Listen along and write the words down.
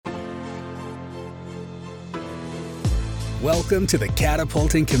Welcome to the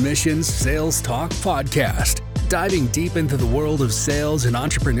Catapulting Commissions Sales Talk Podcast, diving deep into the world of sales and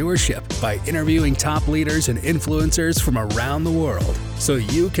entrepreneurship by interviewing top leaders and influencers from around the world so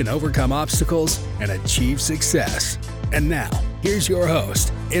you can overcome obstacles and achieve success. And now, here's your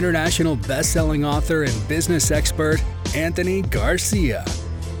host, international best-selling author and business expert, Anthony Garcia.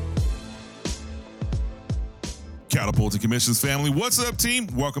 Catapulting Commissions family, what's up, team?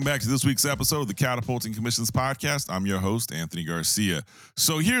 Welcome back to this week's episode of the Catapulting Commissions podcast. I'm your host, Anthony Garcia.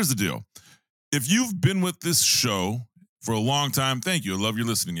 So here's the deal. If you've been with this show for a long time, thank you. I love your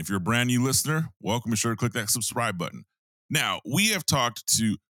listening. If you're a brand new listener, welcome. Be sure to click that subscribe button. Now, we have talked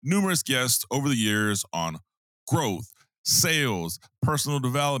to numerous guests over the years on growth, sales, personal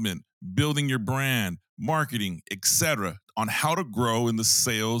development, building your brand, marketing, etc., on how to grow in the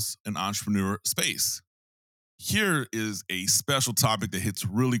sales and entrepreneur space. Here is a special topic that hits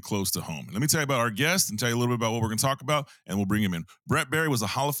really close to home. Let me tell you about our guest and tell you a little bit about what we're going to talk about, and we'll bring him in. Brett Barry was a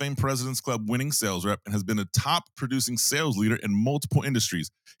Hall of Fame President's Club winning sales rep and has been a top producing sales leader in multiple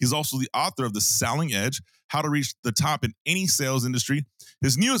industries. He's also the author of The Selling Edge, How to Reach the Top in Any Sales Industry.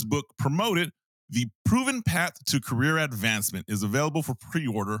 His newest book, Promote It, The Proven Path to Career Advancement, is available for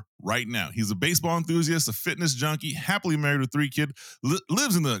pre-order right now. He's a baseball enthusiast, a fitness junkie, happily married with 3 kids,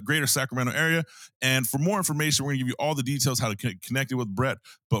 lives in the greater Sacramento area. And for more information, we're going to give you all the details how to get connected with Brett.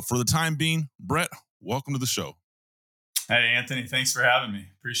 But for the time being, Brett, welcome to the show. Hey, Anthony. Thanks for having me.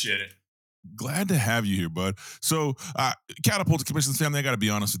 Appreciate it. Glad to have you here, bud. So, Catapulting Commissions family, I got to be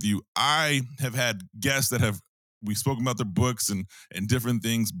honest with you. I have had guests that we've spoken about their books and different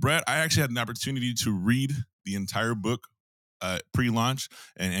things. Brett, I actually had an opportunity to read the entire book pre-launch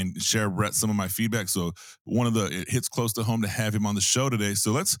and share Brett some of my feedback. So it hits close to home to have him on the show today.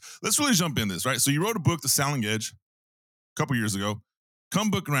 So let's really jump in this, right? So you wrote a book, The Selling Edge, a couple years ago.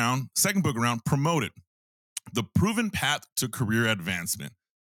 Second book around, Promote It, The Proven Path to Career Advancement.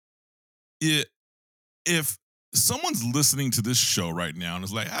 If someone's listening to this show right now and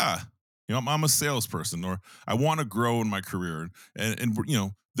is like, I'm a salesperson, or I want to grow in my career, and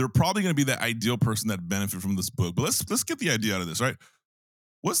they're probably going to be that ideal person that benefit from this book. But let's get the idea out of this, right?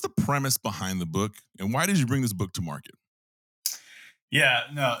 What's the premise behind the book, and why did you bring this book to market?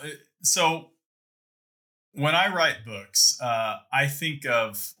 So when I write books, I think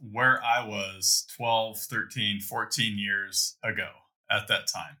of where I was 12, 13, 14 years ago at that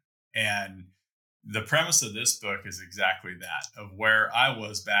time. And the premise of this book is exactly that, of where I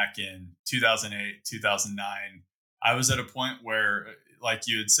was back in 2008, 2009. I was at a point where, like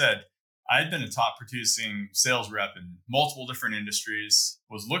you had said, I had been a top producing sales rep in multiple different industries,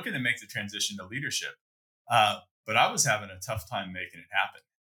 was looking to make the transition to leadership. But I was having a tough time making it happen.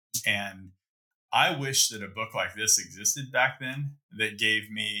 And I wish that a book like this existed back then, that gave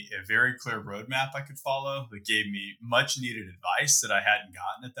me a very clear roadmap I could follow, that gave me much needed advice that I hadn't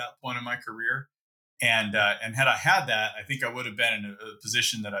gotten at that point in my career. And had I had that, I think I would have been in a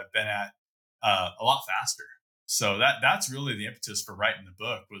position that I've been at a lot faster. So that's really the impetus for writing the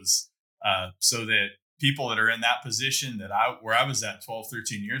book, was so that people that are in that position where I was at 12,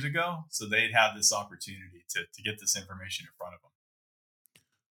 13 years ago, so they'd have this opportunity to get this information in front of them.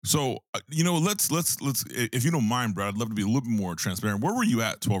 So, let's if you don't mind, Brad, I'd love to be a little bit more transparent. Where were you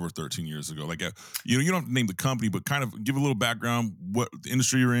at 12 or 13 years ago? Like, you don't have to name the company, but kind of give a little background, what the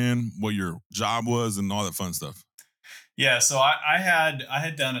industry you're in, what your job was, and all that fun stuff. Yeah. So I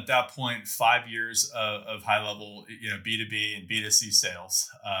had done at that point 5 years of high level, B2B and B2C sales,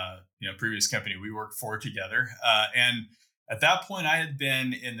 previous company we worked for together. And at that point, I had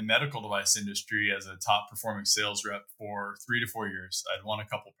been in the medical device industry as a top performing sales rep for 3 to 4 years. I'd won a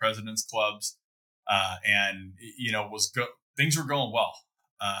couple President's Clubs, and things were going well.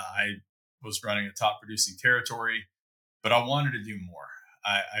 I was running a top producing territory, but I wanted to do more.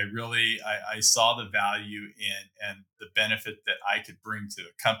 I saw the value in and the benefit that I could bring to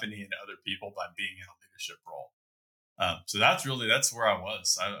the company and other people by being in a leadership role. So that's where I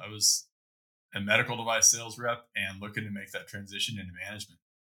was. I was a medical device sales rep and looking to make that transition into management.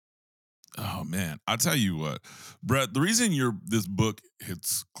 Oh man, I'll tell you what, Brett, the reason this book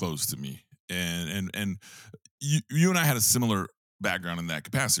hits close to me, and you and I had a similar background in that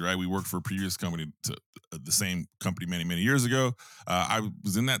capacity, right? We worked for a previous company, to the same company many years ago. I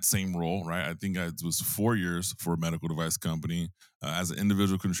was in that same role, right? I think it was 4 years for a medical device company as an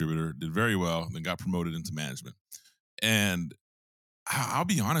individual contributor, did very well, then got promoted into management. And I'll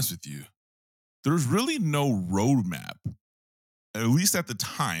be honest with you, there's really no roadmap. At least at the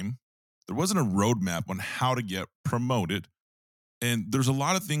time, there wasn't a roadmap on how to get promoted. And there's a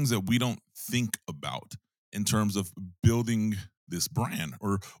lot of things that we don't think about in terms of building this brand,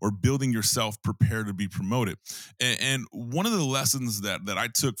 or building yourself prepared to be promoted. And one of the lessons that I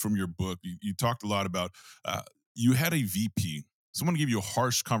took from your book, you talked a lot about, you had a VP, someone gave you a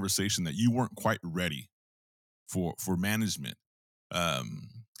harsh conversation that you weren't quite ready for management.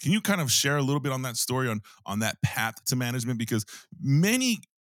 Can you kind of share a little bit on that story, on that path to management? Because many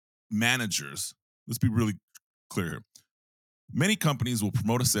managers, let's be really clear here, many companies will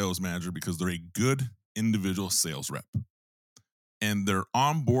promote a sales manager because they're a good individual sales rep. And their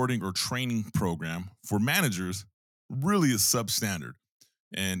onboarding or training program for managers really is substandard.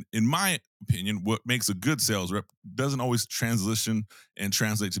 And in my opinion, what makes a good sales rep doesn't always transition and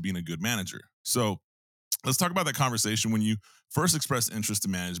translate to being a good manager. So let's talk about that conversation when you first expressed interest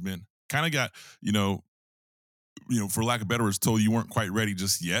in management, kind of got, for lack of better words, told you weren't quite ready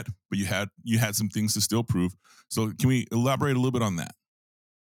just yet, but you had some things to still prove. So can we elaborate a little bit on that?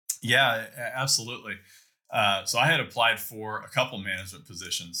 Yeah, absolutely. So I had applied for a couple management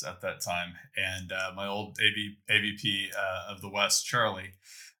positions at that time, and my old AVP of the West, Charlie,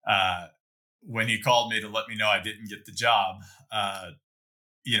 when he called me to let me know I didn't get the job,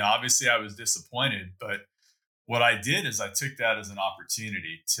 obviously I was disappointed, but what I did is I took that as an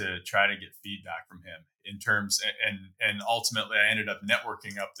opportunity to try to get feedback from him in terms, and ultimately I ended up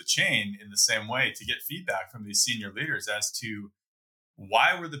networking up the chain in the same way to get feedback from these senior leaders as to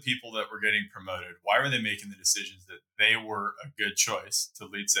why were the people that were getting promoted, why were they making the decisions that they were a good choice to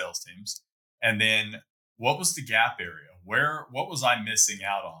lead sales teams, and then what was the gap area, what was I missing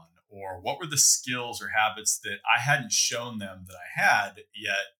out on, or what were the skills or habits that I hadn't shown them that I had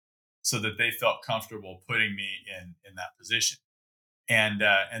yet, so that they felt comfortable putting me in that position. And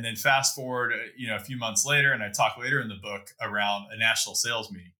then fast forward, a few months later, and I talk later in the book around a national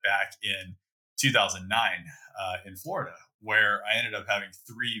sales meeting back in 2009 in Florida, where I ended up having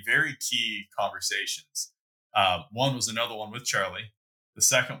three very key conversations. One was another one with Charlie. The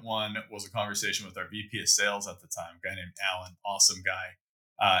second one was a conversation with our VP of sales at the time, a guy named Alan, awesome guy.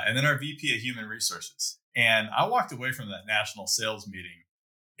 And then our VP of human resources. And I walked away from that national sales meeting.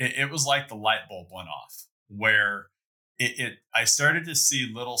 It was like the light bulb went off, where I started to see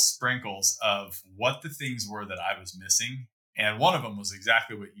little sprinkles of what the things were that I was missing. And one of them was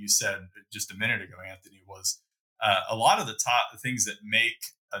exactly what you said just a minute ago, Anthony, was a lot of the top things that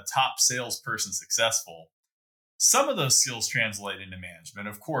make a top salesperson successful. Some of those skills translate into management.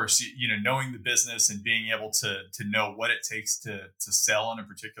 Of course, knowing the business and being able to know what it takes to sell in a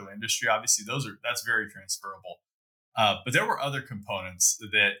particular industry. Obviously, that's very transferable. But there were other components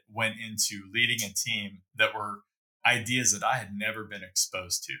that went into leading a team that were ideas that I had never been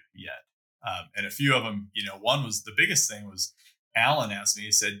exposed to yet. And a few of them, one was the biggest thing was Alan asked me,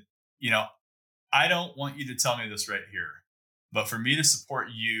 he said, I don't want you to tell me this right here, but for me to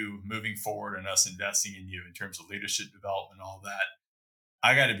support you moving forward and us investing in you in terms of leadership development and all that,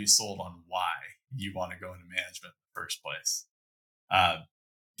 I got to be sold on why you want to go into management in the first place.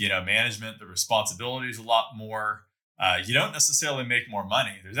 Management, the responsibility is a lot more. You don't necessarily make more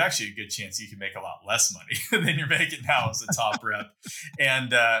money. There's actually a good chance you can make a lot less money than you're making now as a top rep.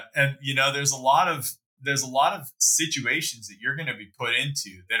 And there's a lot of situations that you're going to be put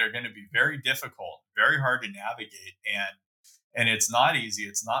into that are going to be very difficult, very hard to navigate, and it's not easy.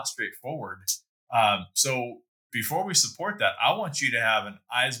 It's not straightforward. So before we support that, I want you to have an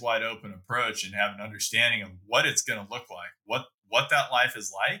eyes wide open approach and have an understanding of what it's going to look like, what that life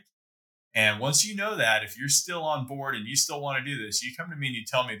is like. And once you know that, if you're still on board and you still want to do this, you come to me and you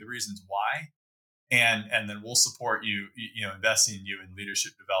tell me the reasons why, and then we'll support you, investing in you in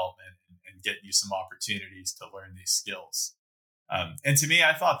leadership development and getting you some opportunities to learn these skills. And to me,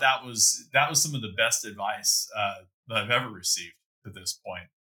 I thought that was some of the best advice that I've ever received to this point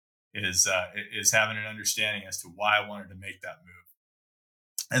is having an understanding as to why I wanted to make that move.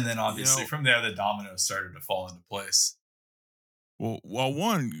 And then obviously from there, the dominoes started to fall into place. Well,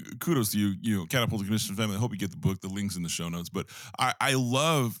 one, kudos to you, Catapult Commissions family. I hope you get the book. The link's in the show notes. But I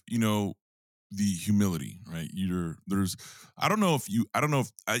love, the humility, right? I don't know if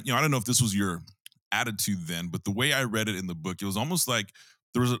this was your attitude then, but the way I read it in the book, it was almost like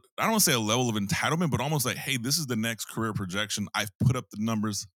there was I don't want to say a level of entitlement, but almost like, hey, this is the next career projection. I've put up the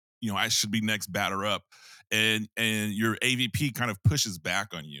numbers. I should be next batter up, and your AVP kind of pushes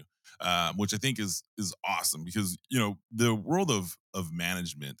back on you. Which I think is awesome because the world of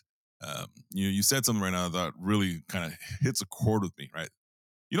management. You said something right now that really kind of hits a chord with me. Right,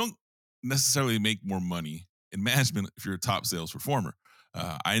 you don't necessarily make more money in management if you're a top sales performer.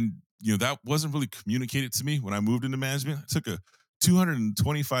 That wasn't really communicated to me when I moved into management. I took a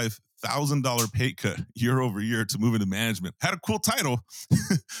 $225,000 pay cut year over year to move into management. Had a cool title,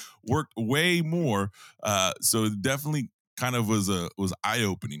 worked way more. So it definitely kind of was eye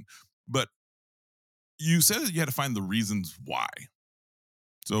opening. But you said that you had to find the reasons why.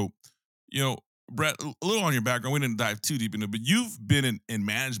 So, you know, Brett, a little on your background. We didn't dive too deep into it, but you've been in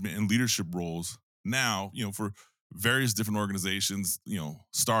management and leadership roles now, for various different organizations,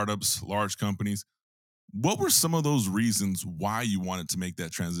 startups, large companies. What were some of those reasons why you wanted to make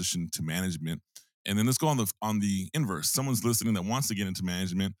that transition to management? And then let's go on the inverse. Someone's listening that wants to get into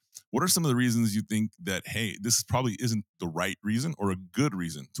management. What are some of the reasons you think that, hey, this probably isn't the right reason or a good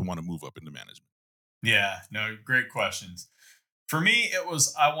reason to want to move up into management? Yeah, no, great questions. For me, it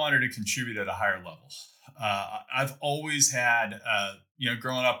was I wanted to contribute at a higher level. I've always had,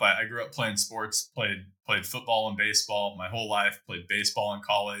 growing up, I grew up playing sports, played football and baseball my whole life, played baseball in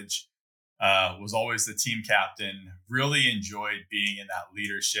college, was always the team captain, really enjoyed being in that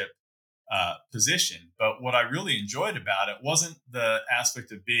leadership position. But what I really enjoyed about it wasn't the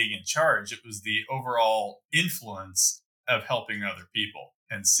aspect of being in charge, it was the overall influence of helping other people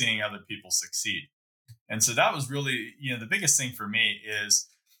and seeing other people succeed. And so that was really, the biggest thing for me is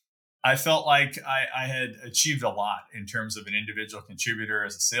I felt like I had achieved a lot in terms of an individual contributor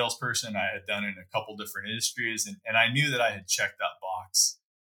as a salesperson. I had done it in a couple different industries, and I knew that I had checked that box.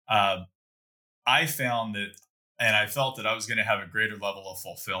 Um, I found that, and I felt that I was going to have a greater level of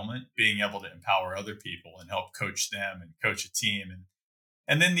fulfillment, being able to empower other people and help coach them and coach a team.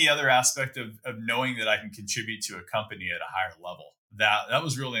 And then the other aspect of knowing that I can contribute to a company at a higher level, that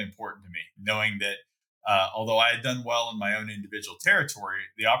was really important to me, knowing that although I had done well in my own individual territory,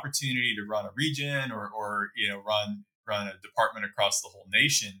 the opportunity to run a region or run a department across the whole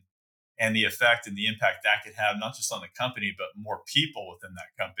nation and the effect and the impact that could have not just on the company but more people within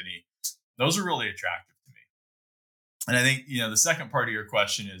that company, those are really attractive to me. And I think the second part of your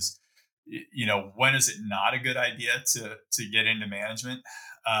question is, when is it not a good idea to get into management?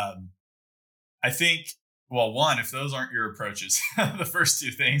 I think, well, one, if those aren't your approaches, the first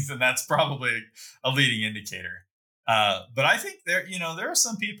two things, then that's probably a leading indicator. But I think there are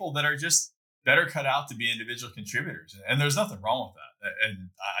some people that are just better cut out to be individual contributors, and there's nothing wrong with that. And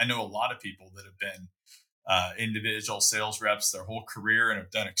I know a lot of people that have been individual sales reps their whole career and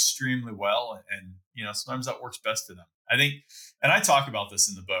have done extremely well, and sometimes that works best for them. I think, and I talk about this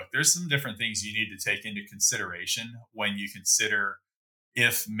in the book. There's some different things you need to take into consideration when you consider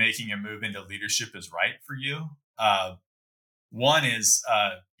if making a move into leadership is right for you. One is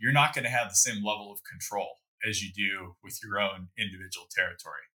you're not going to have the same level of control as you do with your own individual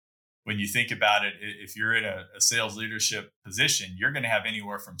territory. When you think about it, if you're in a sales leadership position, you're going to have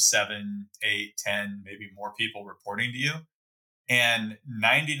anywhere from 7, 8, 10, maybe more people reporting to you. And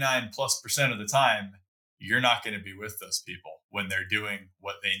 99+% of the time, you're not going to be with those people when they're doing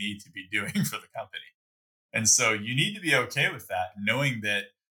what they need to be doing for the company. And so you need to be okay with that, knowing that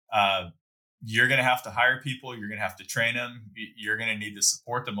you're going to have to hire people, you're going to have to train them, you're going to need to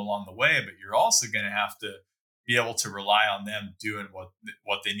support them along the way, but you're also going to have to be able to rely on them doing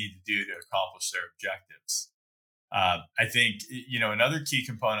what they need to do to accomplish their objectives. I think another key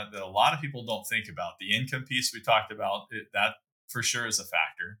component that a lot of people don't think about, the income piece we talked about, that for sure is a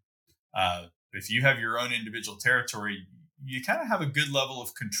factor. If you have your own individual territory, you kind of have a good level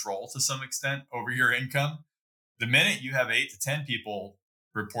of control to some extent over your income. The minute you have 8 to 10 people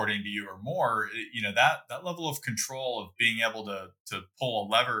reporting to you or more, that level of control of being able to pull a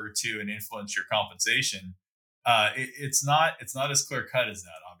lever or two and influence your compensation, it's not as clear cut as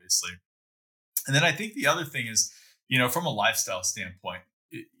that, obviously. And then I think the other thing is, from a lifestyle standpoint,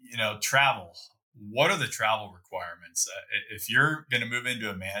 travel. What are the travel requirements? If you're going to move into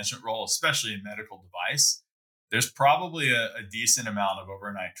a management role, especially in medical device, there's probably a decent amount of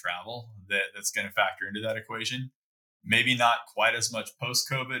overnight travel that's going to factor into that equation. Maybe not quite as much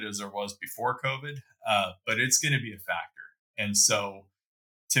post-COVID as there was before COVID, but it's going to be a factor. And so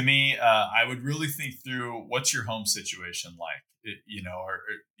to me, I would really think through what's your home situation like, or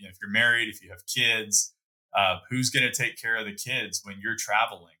if you're married, if you have kids, who's going to take care of the kids when you're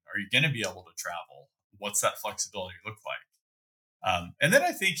traveling? Are you going to be able to travel? What's that flexibility look like? And then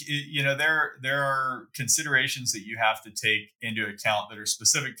I think, there are considerations that you have to take into account that are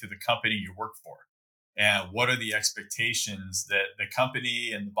specific to the company you work for. And what are the expectations that the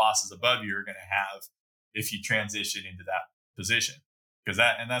company and the bosses above you are going to have if you transition into that position? Because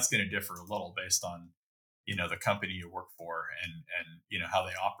that's going to differ a little based on, the company you work for and how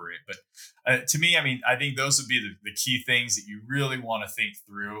they operate. But to me, I think those would be the key things that you really want to think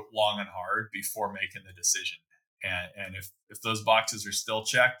through long and hard before making the decision. And if those boxes are still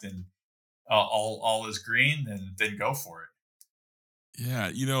checked and all is green, then go for it.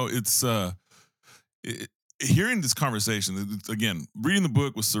 Yeah, it's hearing this conversation again, reading the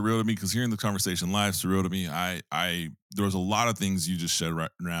book was surreal to me because hearing the conversation live surreal to me. I there was a lot of things you just said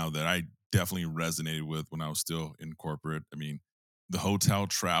right now that I definitely resonated with when I was still in corporate. I mean, the hotel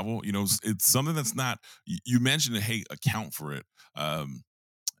travel, it's something that's not. You mentioned it, hey, account for it. And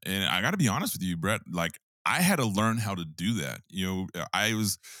I got to be honest with you, Brett. Like I had to learn how to do that. I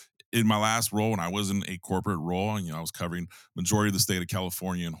was in my last role, and I was in a corporate role, and I was covering majority of the state of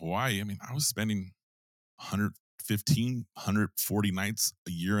California and Hawaii. I mean, I was spending 115, 140 nights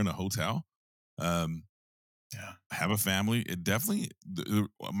a year in a hotel. Um, Yeah. have a family. It definitely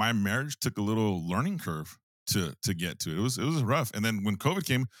my marriage took a little learning curve to get to it. It was rough. And then when COVID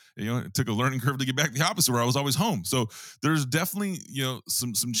came, it took a learning curve to get back the opposite where I was always home. So there's definitely,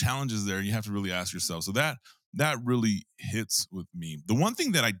 some challenges there. You have to really ask yourself. So that really hits with me. The one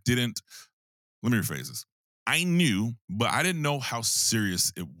thing that I didn't, let me rephrase this. I knew, but I didn't know how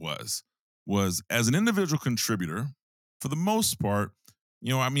serious it was as an individual contributor, for the most part,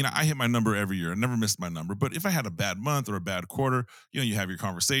 I mean, I hit my number every year. I never missed my number. But if I had a bad month or a bad quarter, you have your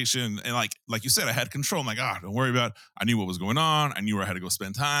conversation. And like you said, I had control. I'm like, don't worry about it. I knew what was going on. I knew where I had to go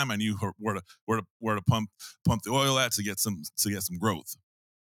spend time. I knew where to pump the oil at to get some growth.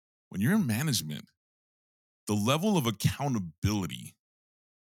 When you're in management, the level of accountability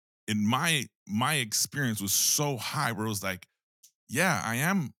in my experience was so high where it was like, yeah, I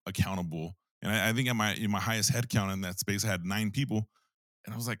am accountable. And I think in my highest head count in that space, I had 9 people.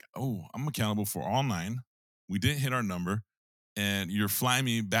 And I was like, oh, I'm accountable for all 9. We didn't hit our number. And you're flying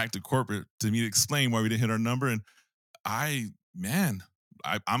me back to corporate to me to explain why we didn't hit our number. And I'm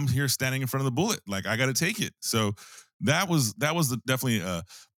here standing in front of the bullet. Like I got to take it. So that was definitely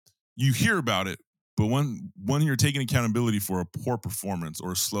you hear about it, but when you're taking accountability for a poor performance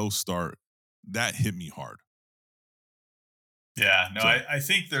or a slow start, that hit me hard. Yeah, no, So, I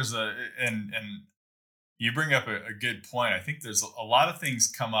think there's and you bring up a good point. I think there's a lot of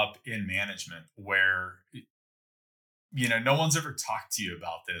things come up in management where no one's ever talked to you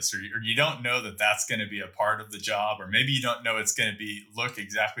about this, or you don't know that that's going to be a part of the job, or maybe you don't know it's going to be look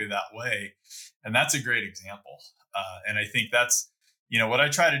exactly that way. And that's a great example. And I think that's what I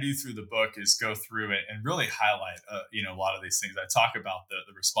try to do through the book is go through it and really highlight a lot of these things. I talk about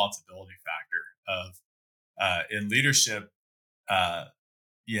the responsibility factor of in leadership. Uh,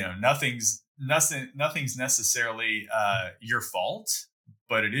 nothing's necessarily your fault,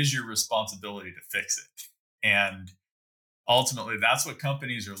 but it is your responsibility to fix it. And ultimately, that's what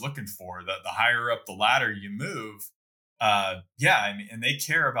companies are looking for. The higher up the ladder you move, I mean, and they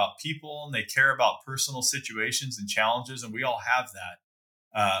care about people and they care about personal situations and challenges, and we all have that.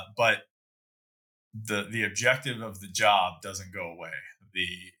 But the objective of the job doesn't go away.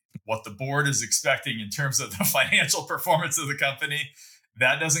 What the board is expecting in terms of the financial performance of the company,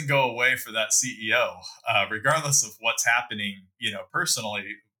 that doesn't go away for that CEO, regardless of what's happening,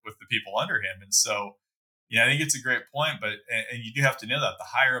 personally with the people under him. And so, I think it's a great point, but and you do have to know that the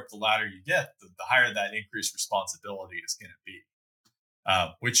higher up the ladder you get, the higher that increased responsibility is going to be.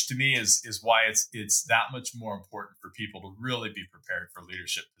 Which to me is why it's that much more important for people to really be prepared for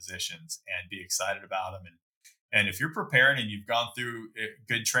leadership positions and be excited about them. And if you're prepared and you've gone through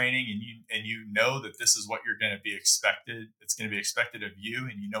good training and you know that this is what you're going to be expected, it's going to be expected of you,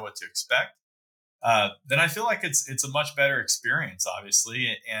 and you know what to expect, then I feel like it's a much better experience,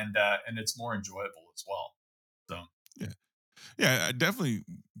 obviously, and it's more enjoyable as well. So yeah. Yeah, I definitely.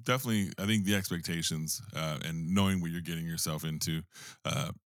 I think the expectations and knowing what you're getting yourself into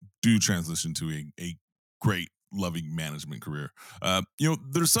do transition to a great, loving management career.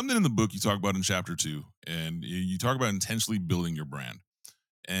 There's something in the book you talk about in chapter 2, and you talk about intentionally building your brand.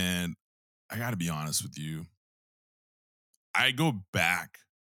 And I got to be honest with you, I go back.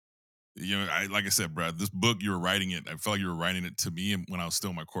 Like I said, Brad, this book you were writing it. I felt like you were writing it to me when I was still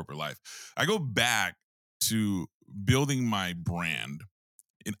in my corporate life. I go back to building my brand.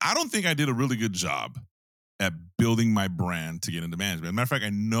 And I don't think I did a really good job at building my brand to get into management. As a matter of fact, I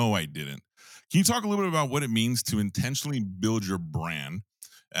know I didn't. Can you talk a little bit about what it means to intentionally build your brand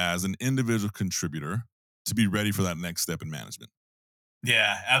as an individual contributor to be ready for that next step in management?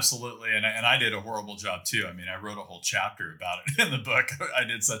 yeah, absolutely. And I did a horrible job too. I mean, I wrote a whole chapter about it in the book. I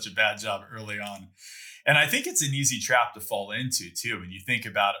did such a bad job early on. And I think it's an easy trap to fall into too. When you think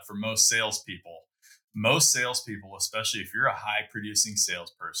about it, for most salespeople, especially if you're a high producing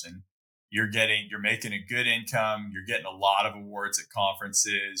salesperson, you're making a good income. You're getting a lot of awards at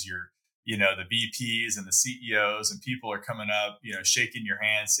conferences. The VPs and the CEOs and people are coming up, shaking your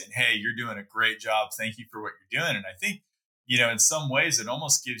hand saying, "Hey, you're doing a great job. Thank you for what you're doing." And I think, in some ways it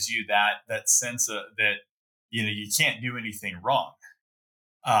almost gives you that sense of that, you can't do anything wrong.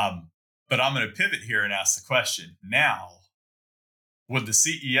 But I'm going to pivot here and ask the question now, would the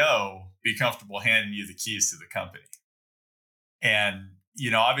CEO be comfortable handing you the keys to the company? And,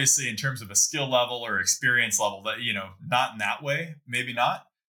 obviously in terms of a skill level or experience level that, not in that way, maybe not.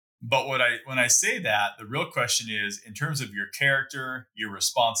 But when I say that, the real question is in terms of your character, your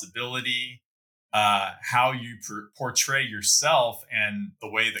responsibility, how you portray yourself, and the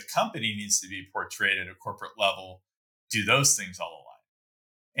way the company needs to be portrayed at a corporate level. Do those things all align?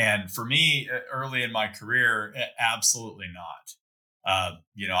 And for me, early in my career, absolutely not.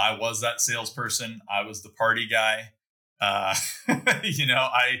 I was that salesperson. I was the party guy. Uh,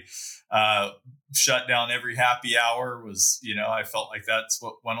 I shut down every happy hour. I felt like that's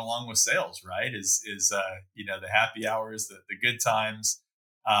what went along with sales, right? The happy hours, the good times.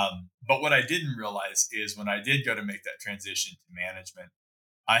 But what I didn't realize is when I did go to make that transition to management,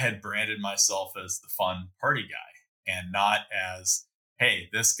 I had branded myself as the fun party guy and not as, hey,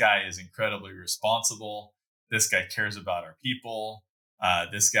 this guy is incredibly responsible. This guy cares about our people.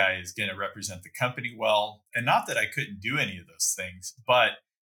 This guy is going to represent the company well. And not that I couldn't do any of those things, but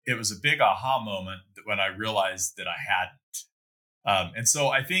it was a big aha moment when I realized that I hadn't. And so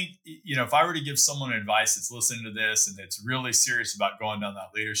I think, if I were to give someone advice that's listening to this and that's really serious about going down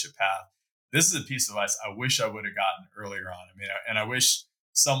that leadership path, this is a piece of advice I wish I would have gotten earlier on. And I wish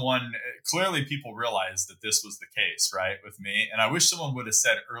someone, clearly people realized that this was the case, right, with me. And I wish someone would have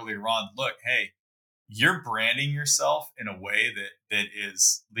said earlier on, look, hey, you're branding yourself in a way that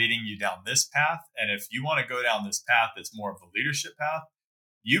is leading you down this path. And if you want to go down this path that's more of a leadership path,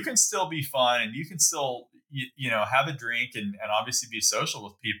 you can still be fun and you can still have a drink and obviously be social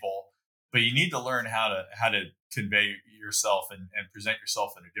with people, but you need to learn how to convey yourself and present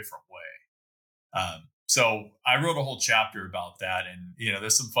yourself in a different way. So I wrote a whole chapter about that, and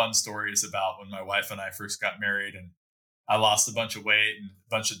there's some fun stories about when my wife and I first got married, and I lost a bunch of weight, and a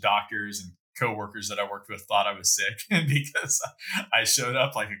bunch of doctors and coworkers that I worked with thought I was sick because I showed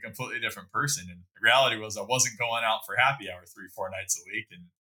up like a completely different person. And the reality was I wasn't going out for happy hour 3-4 nights a week.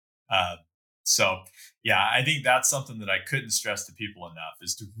 And so, yeah, I think that's something that I couldn't stress to people enough,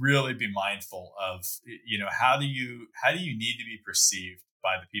 is to really be mindful of, how do you need to be perceived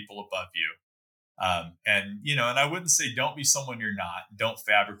by the people above you? And I wouldn't say don't be someone you're not. Don't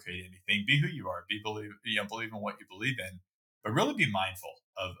fabricate anything. Be who you are. Believe in what you believe in, but really be mindful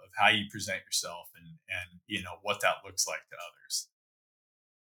of how you present yourself and what that looks like to others.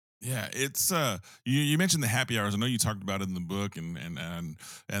 Yeah, it's you mentioned the happy hours. I know you talked about it in the book, and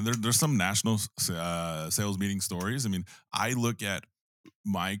there's some national sales meeting stories. I mean, I look at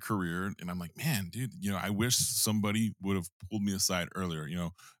my career and I'm like, man, dude, I wish somebody would have pulled me aside earlier.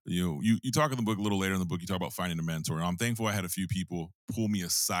 You talk in the book a little later in the book. You talk about finding a mentor. And I'm thankful I had a few people pull me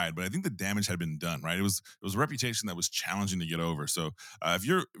aside, but I think the damage had been done. Right, it was a reputation that was challenging to get over. So if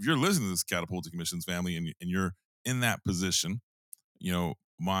you're listening to this Catapulting Commissions family and you're in that position,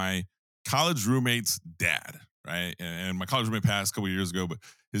 my college roommate's dad, right? And my college roommate passed a couple of years ago, but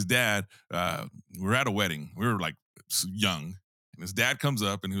his dad, we were at a wedding. We were like young. And his dad comes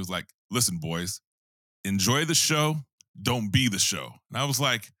up and he was like, listen, boys, enjoy the show. Don't be the show. And I was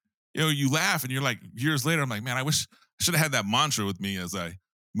like, you laugh and you're like, years later, I'm like, man, I wish I should have had that mantra with me as I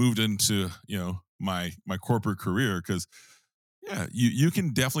moved into, my corporate career. Cause yeah, you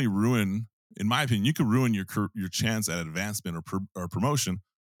can definitely ruin, in my opinion, you can ruin your chance at advancement or promotion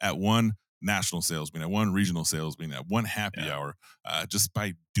at one national sales meeting, at one regional sales meeting, at one happy hour, just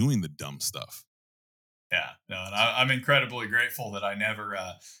by doing the dumb stuff. Yeah, no, and I'm incredibly grateful that I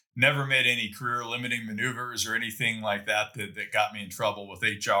never made any career limiting maneuvers or anything like that got me in trouble with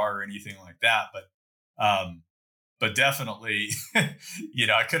HR or anything like that. But definitely,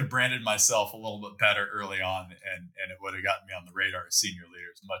 I could have branded myself a little bit better early on, and it would have gotten me on the radar of senior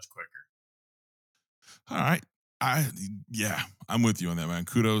leaders much quicker. All right. I'm with you on that, man.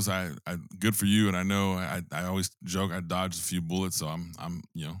 Kudos. I good for you. And I know I always joke I dodged a few bullets, so I'm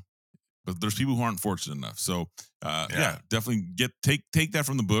but there's people who aren't fortunate enough. So definitely take that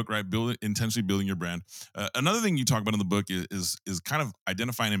from the book, right? Intentionally building your brand. Another thing you talk about in the book is kind of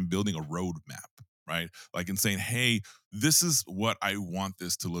identifying and building a roadmap, right? Like in saying, hey, this is what I want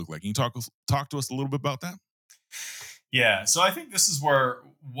this to look like. Can you talk to us a little bit about that? Yeah, so I think this is where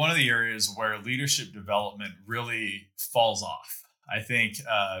one of the areas where leadership development really falls off. I think,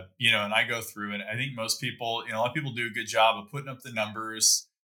 and I go through, and I think most people, a lot of people do a good job of putting up the numbers,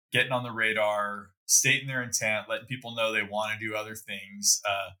 getting on the radar, stating their intent, letting people know they want to do other things.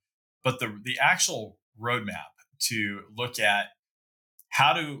 But the actual roadmap to look at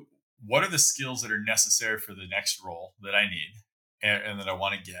what are the skills that are necessary for the next role that I need and that I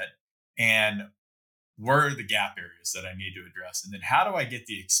want to get, and where are the gap areas that I need to address? And then how do I get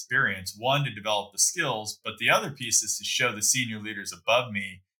the experience, one, to develop the skills, but the other piece is to show the senior leaders above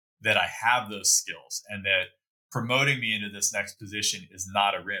me that I have those skills and that promoting me into this next position is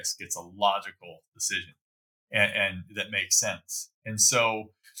not a risk. It's a logical decision and that makes sense. And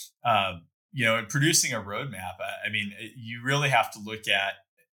so, in producing a roadmap, I mean, you really have to look at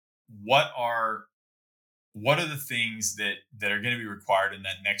what are the things that are going to be required in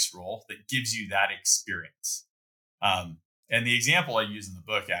that next role that gives you that experience. And the example I use in the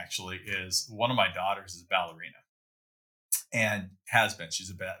book actually is one of my daughters is a ballerina and has been.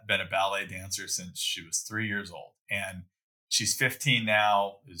 She's been a ballet dancer since she was 3 years old. And she's 15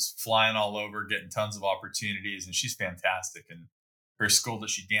 now, is flying all over, getting tons of opportunities, and she's fantastic. And her school that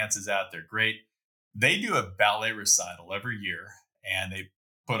she dances at, they're great. They do a ballet recital every year, and they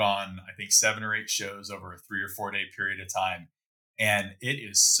put on, I think, 7 or 8 shows over a 3 or 4 day period of time. And it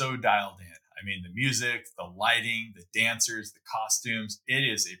is so dialed in. I mean, the music, the lighting, the dancers, the costumes, it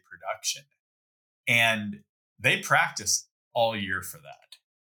is a production. And they practice all year for that.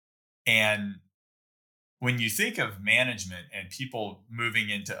 And when you think of management and people moving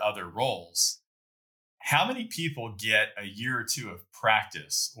into other roles, how many people get a year or two of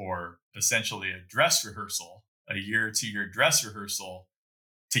practice, or essentially a dress rehearsal, a year or 2 year dress rehearsal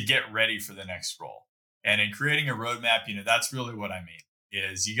to get ready for the next role? And in creating a roadmap, that's really what I mean,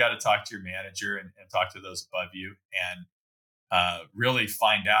 is you got to talk to your manager and talk to those above you and really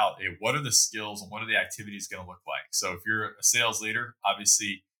find out, hey, what are the skills and what are the activities going to look like? So if you're a sales leader,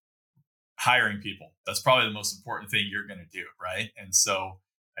 obviously hiring people, that's probably the most important thing you're going to do, right? And so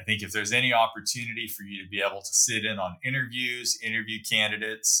I think if there's any opportunity for you to be able to sit in on interviews, interview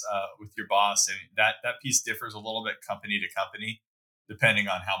candidates with your boss, and that piece differs a little bit company to company, depending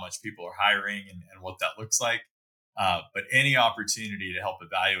on how much people are hiring and what that looks like. But any opportunity to help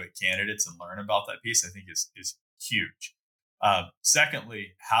evaluate candidates and learn about that piece, I think is huge.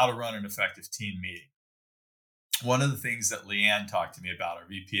 Secondly, how to run an effective team meeting. One of the things that Leanne talked to me about, our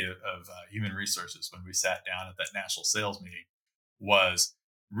VP of Human Resources, when we sat down at that national sales meeting, was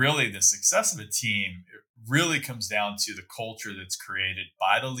really the success of a team. It really comes down to the culture that's created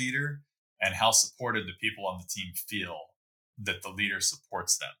by the leader and how supported the people on the team feel that the leader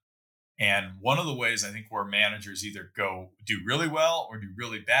supports them. And one of the ways I think where managers either do really well or do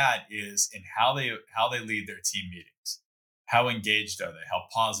really bad is in how they lead their team meetings. How engaged are they? How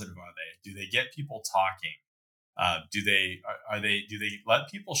positive are they? Do they get people talking? Do they let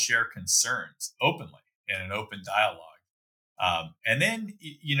people share concerns openly in an open dialogue? And then,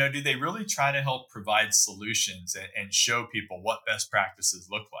 do they really try to help provide solutions and show people what best practices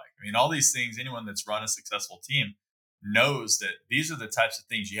look like? I mean, all these things, anyone that's run a successful team knows that these are the types of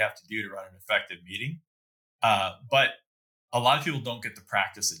things you have to do to run an effective meeting. But a lot of people don't get the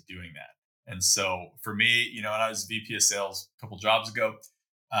practice at doing that. And so for me, when I was VP of sales a couple jobs ago,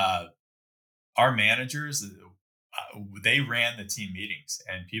 our managers, they ran the team meetings,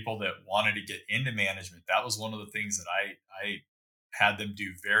 and people that wanted to get into management, that was one of the things that I had them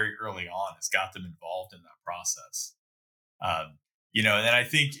do very early on, is got them involved in that process. And then I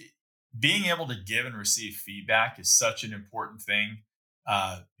think being able to give and receive feedback is such an important thing.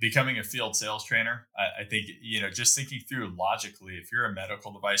 Becoming a field sales trainer, I think, just thinking through logically, if you're a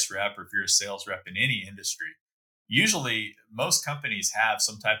medical device rep or if you're a sales rep in any industry, usually most companies have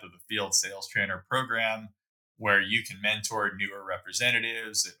some type of a field sales trainer program where you can mentor newer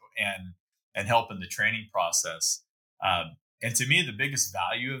representatives and help in the training process. And to me, the biggest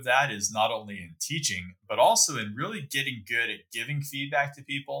value of that is not only in teaching, but also in really getting good at giving feedback to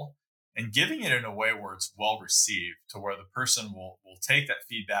people and giving it in a way where it's well received, to where the person will take that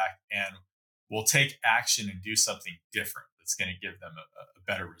feedback and will take action and do something different that's going to give them a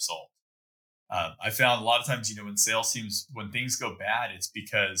better result. I found a lot of times, when sales teams, when things go bad, it's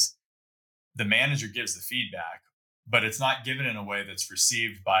because the manager gives the feedback, but it's not given in a way that's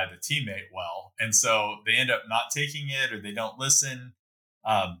received by the teammate well. And so they end up not taking it, or they don't listen.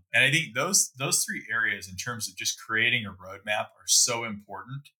 And I think those 3 areas in terms of just creating a roadmap are so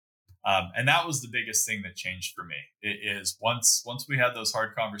important. And that was the biggest thing that changed for me. It is once we had those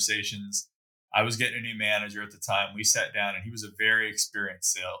hard conversations, I was getting a new manager at the time. We sat down, and he was a very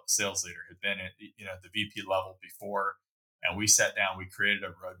experienced sales leader, had been at the VP level before. And we sat down, we created a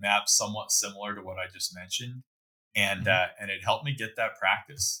roadmap somewhat similar to what I just mentioned. And it helped me get that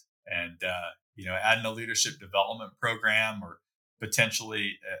practice. And, adding a leadership development program, or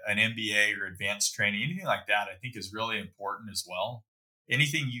potentially an MBA or advanced training, anything like that, I think is really important as well.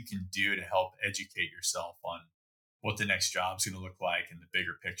 Anything you can do to help educate yourself on what the next job is going to look like in the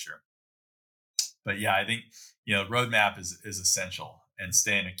bigger picture. But yeah, I think, roadmap is essential. and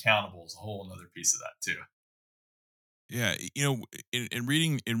staying accountable is a whole another piece of that too. Yeah, in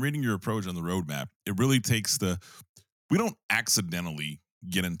reading your approach on the roadmap, it really takes we don't accidentally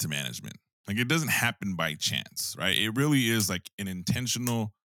get into management. Like it doesn't happen by chance, right? It really is like an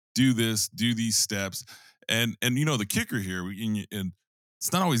intentional do this, do these steps. And the kicker here, and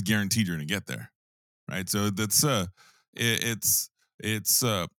it's not always guaranteed you're going to get there, right? So that's it, it's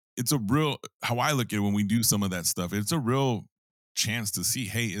a real, how I look at it when we do some of that stuff. It's a real chance to see,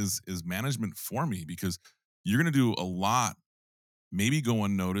 hey, is management for me? Because you're going to do a lot, maybe go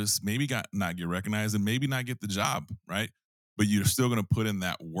unnoticed, maybe not get recognized, and maybe not get the job, right? But you're still going to put in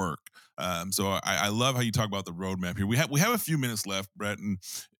that work. So I love how you talk about the roadmap here. We have a few minutes left, Brett, and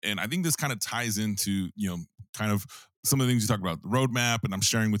I think this kind of ties into kind of some of the things you talk about the roadmap, and I'm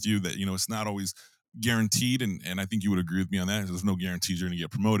sharing with you that it's not always guaranteed, and I think you would agree with me on that. There's no guarantees you're going to get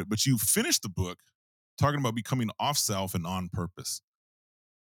promoted, but you finished the book talking about becoming off self and on purpose.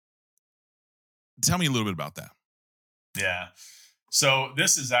 Tell me a little bit about that. Yeah. So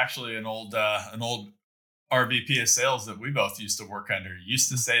this is actually an old RVP of sales that we both used to work under. Used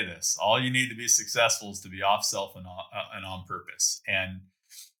to say this: all you need to be successful is to be off self and on purpose. And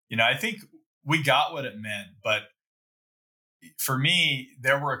I think we got what it meant, but for me,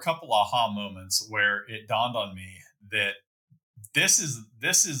 there were a couple aha moments where it dawned on me that this is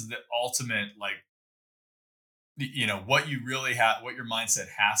the ultimate, like, what you really have, what your mindset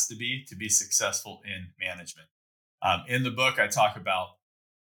has to be successful in management. In the book, I talk about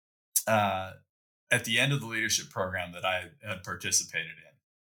at the end of the leadership program that I had participated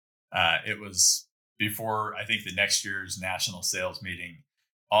in. It was before, I think, the next year's national sales meeting.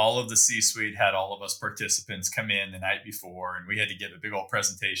 All of the C-suite had all of us participants come in the night before, and we had to give a big old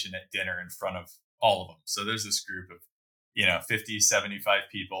presentation at dinner in front of all of them. So there's this group of 50, 75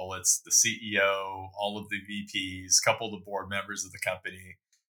 people. It's the CEO, all of the VPs, a couple of the board members of the company.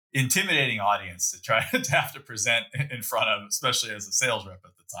 Intimidating audience to try to have to present in front of, especially as a sales rep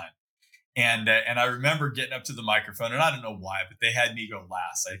at the time. And I remember getting up to the microphone, and I don't know why, but they had me go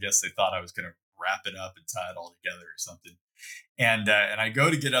last. I guess they thought I was going to wrap it up and tie it all together or something. And I go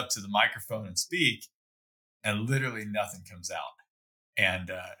to get up to the microphone and speak, and literally nothing comes out.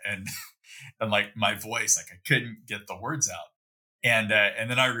 And like my voice, like I couldn't get the words out. And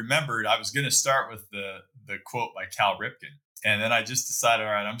then I remembered I was going to start with the quote by Cal Ripken. And then I just decided,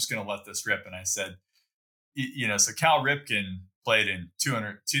 all right, I'm just going to let this rip. And I said, so Cal Ripken played in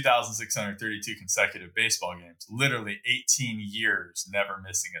 2,632 consecutive baseball games, literally 18 years, never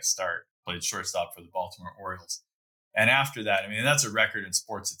missing a start, played shortstop for the Baltimore Orioles. And after that, I mean, that's a record in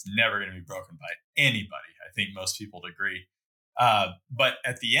sports. It's never going to be broken by anybody. I think most people would agree. But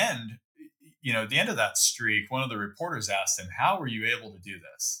at the end, at the end of that streak, one of the reporters asked him, how were you able to do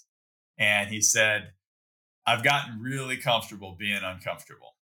this? And he said, I've gotten really comfortable being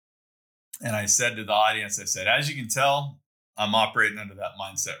uncomfortable. And I said to the audience, I said, as you can tell, I'm operating under that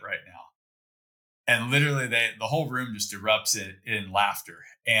mindset right now. And literally the whole room just erupts in laughter.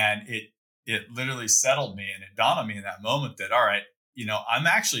 And it literally settled me, and it dawned on me in that moment that, all right, I'm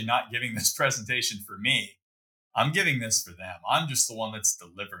actually not giving this presentation for me. I'm giving this for them. I'm just the one that's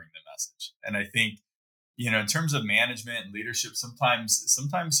delivering the message. And I think, in terms of management and leadership, sometimes,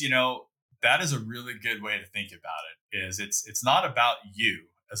 that is a really good way to think about it. Is it's not about you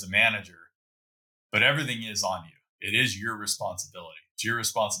as a manager, but everything is on you. It is your responsibility. It's your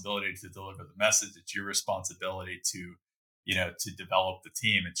responsibility to deliver the message. It's your responsibility to develop the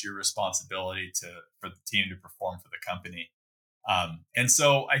team. It's your responsibility for the team to perform for the company. And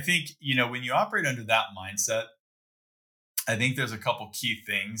so I think, when you operate under that mindset, I think there's a couple key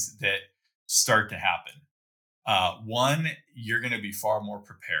things that start to happen. One, you're going to be far more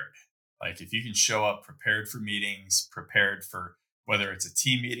prepared. Like if you can show up prepared for meetings, prepared for whether it's a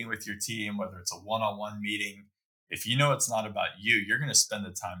team meeting with your team, whether it's a one-on-one meeting, if you know it's not about you, you're going to spend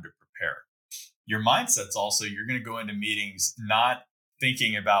the time to prepare. Your mindset's also, you're going to go into meetings not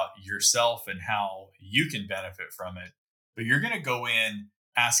thinking about yourself and how you can benefit from it, but you're going to go in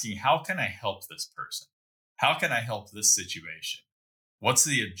asking, how can I help this person? How can I help this situation? What's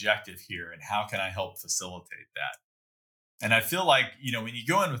the objective here, and how can I help facilitate that? And I feel like, when you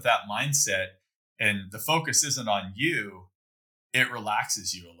go in with that mindset and the focus isn't on you, it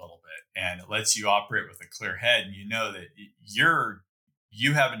relaxes you a little bit and it lets you operate with a clear head. And you know that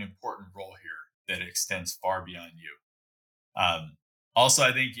you have an important role here that extends far beyond you. Also,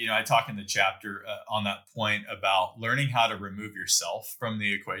 I think, I talk in the chapter on that point about learning how to remove yourself from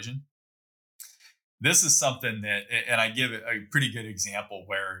the equation. This is something that, and I give a pretty good example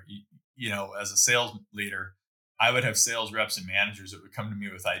where, as a sales leader, I would have sales reps and managers that would come to me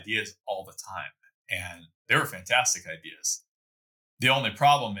with ideas all the time. And they were fantastic ideas. The only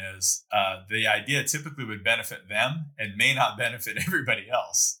problem is the idea typically would benefit them and may not benefit everybody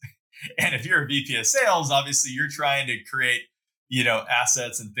else. And if you're a VP of sales, obviously you're trying to create,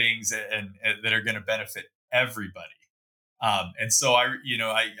 assets and things and that are going to benefit everybody. And so I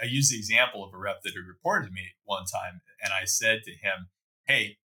use the example of a rep that had reported to me one time, and I said to him,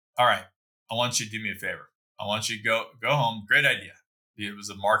 "Hey, all right, I want you to do me a favor. I want you to go home. Great idea. It was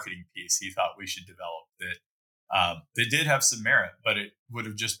a marketing piece he thought we should develop that did have some merit, but it would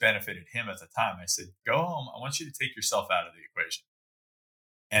have just benefited him at the time." I said, "Go home. I want you to take yourself out of the equation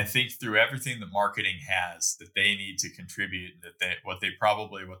and think through everything that marketing has that they need to contribute, what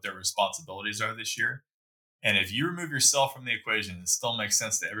their responsibilities are this year. And if you remove yourself from the equation and it still makes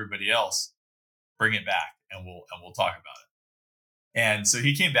sense to everybody else, bring it back and we'll talk about it." And so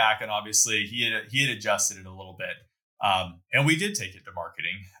he came back, and obviously he had adjusted it a little bit. And we did take it to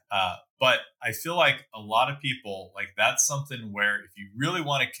marketing. But I feel like a lot of people, like, that's something where if you really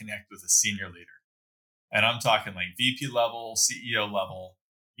want to connect with a senior leader, and I'm talking like VP level, CEO level,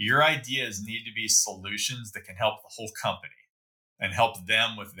 your ideas need to be solutions that can help the whole company and help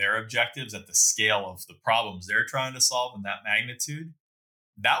them with their objectives at the scale of the problems they're trying to solve in that magnitude.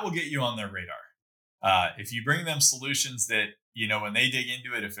 That will get you on their radar. If you bring them solutions that, when they dig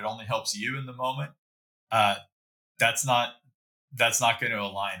into it, if it only helps you in the moment, that's not going to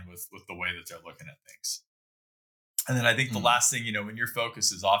align with the way that they're looking at things. And then I think the last thing, when your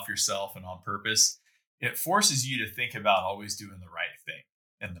focus is off yourself and on purpose, it forces you to think about always doing the right thing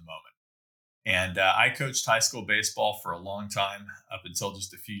in the moment. And I coached high school baseball for a long time, up until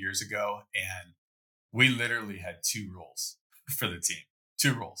just a few years ago. And we literally had 2 rules for the team.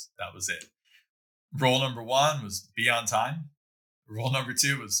 2 rules. That was it. Rule number 1 was be on time. Rule number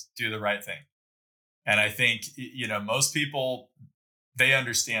 2 was do the right thing. And I think, most people, they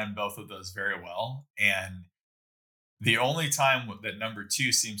understand both of those very well. And the only time that number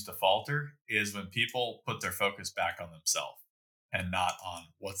 2 seems to falter is when people put their focus back on themselves and not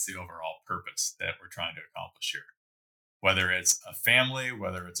on what's the overall purpose that we're trying to accomplish here. Whether it's a family,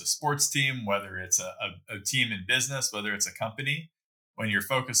 whether it's a sports team, whether it's a team in business, whether it's a company, when your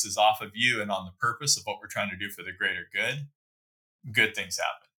focus is off of you and on the purpose of what we're trying to do for the greater good things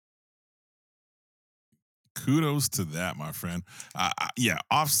happen. Kudos to that, my friend.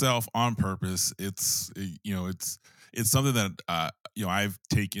 Off self, on purpose. It's something that I've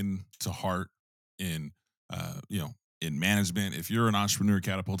taken to heart in in management. If you're an entrepreneur,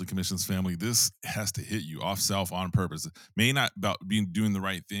 Catapulted Commissions family, this has to hit you. Off self, on purpose. It may not about doing the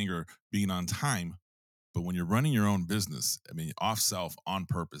right thing or being on time, but when you're running your own business, off self, on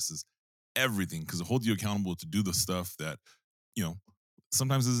purpose is everything, because it holds you accountable to do the stuff that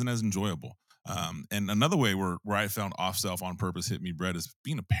sometimes isn't as enjoyable. And another way where I found off self, on purpose hit me, Brett, is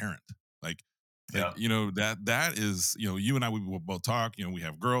being a parent. That is, you and I, we will both talk, we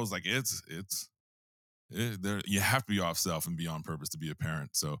have girls, like you have to be off self and be on purpose to be a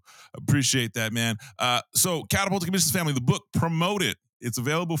parent. So appreciate that, man. So Catapulted Commissions family, the book, Promote It. It's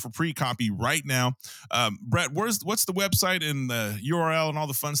available for pre-copy right now. Brett, what's the website and the URL and all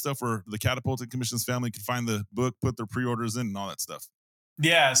the fun stuff where the Catapulted Commissions family can find the book, put their pre-orders in, and all that stuff?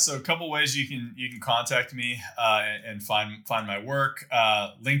 Yeah, so a couple ways you can contact me and find my work.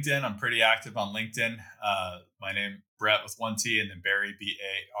 LinkedIn, I'm pretty active on LinkedIn. My name, Brett with 1 T, and then Barrie,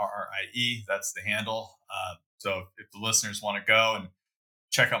 Barrie. That's the handle. So if the listeners want to go and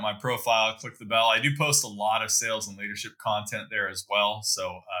check out my profile, click the bell. I do post a lot of sales and leadership content there as well.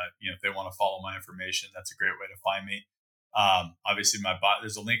 So if they want to follow my information, that's a great way to find me. Obviously,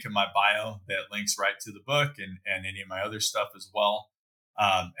 there's a link in my bio that links right to the book and any of my other stuff as well.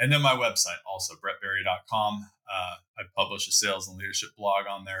 And then my website, also brettbarrie.com. I publish a sales and leadership blog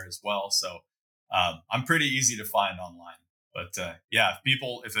on there as well. So I'm pretty easy to find online. But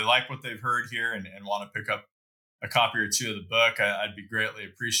if they like what they've heard here and want to pick up a copy or 2 of the book, I'd be greatly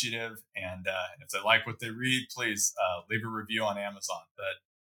appreciative. And if they like what they read, please leave a review on Amazon. But,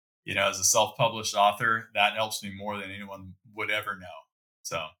 as a self-published author, that helps me more than anyone would ever know.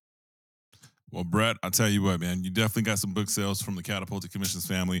 So. Well, Brett, I'll tell you what, man, you definitely got some book sales from the Catapulted Commissions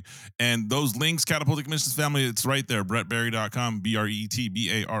family. And those links, Catapulted Commissions family, it's right there, brettbarrie.com,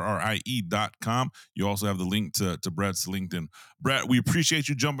 BRETBARRIE.com. You also have the link to Brett's LinkedIn. Brett, we appreciate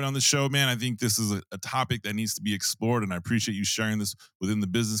you jumping on the show, man. I think this is a topic that needs to be explored, and I appreciate you sharing this within the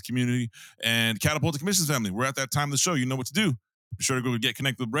business community. And Catapulted Commissions family, we're at that time of the show. You know what to do. Be sure to go get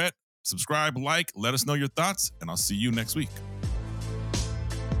connected with Brett, subscribe, let us know your thoughts, and I'll see you next week.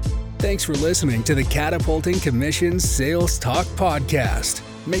 Thanks for listening to the Catapulting Commissions Sales Talk Podcast.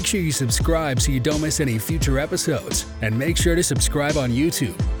 Make sure you subscribe so you don't miss any future episodes. And make sure to subscribe on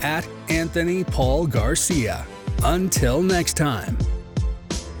YouTube at Anthony Paul Garcia. Until next time.